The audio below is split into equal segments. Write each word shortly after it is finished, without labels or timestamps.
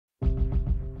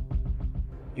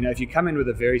if you come in with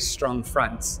a very strong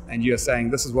front and you're saying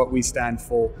this is what we stand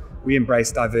for, we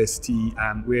embrace diversity,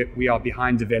 we are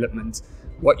behind development,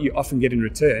 what you often get in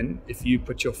return, if you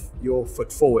put your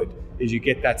foot forward, is you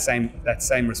get that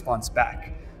same response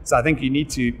back. So I think you need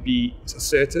to be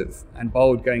assertive and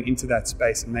bold going into that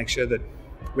space and make sure that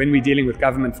when we're dealing with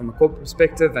government from a corporate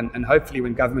perspective, and hopefully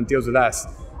when government deals with us,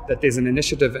 that there's an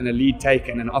initiative and a lead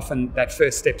taken, and often that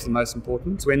first step's the most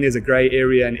important. When there's a grey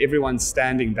area and everyone's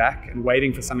standing back and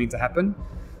waiting for something to happen,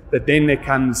 that then there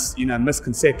comes,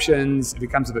 misconceptions, it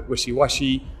becomes a bit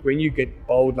wishy-washy. When you get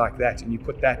bold like that and you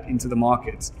put that into the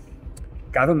market,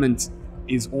 government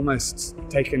is almost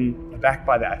taken aback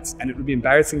by that, and it would be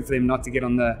embarrassing for them not to get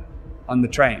on the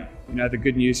train, the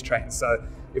good news train. So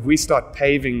if we start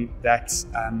paving that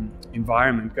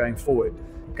environment going forward,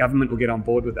 government will get on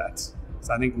board with that.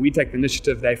 So I think we take the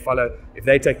initiative, they follow. If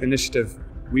they take the initiative,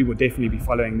 we will definitely be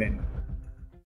following them.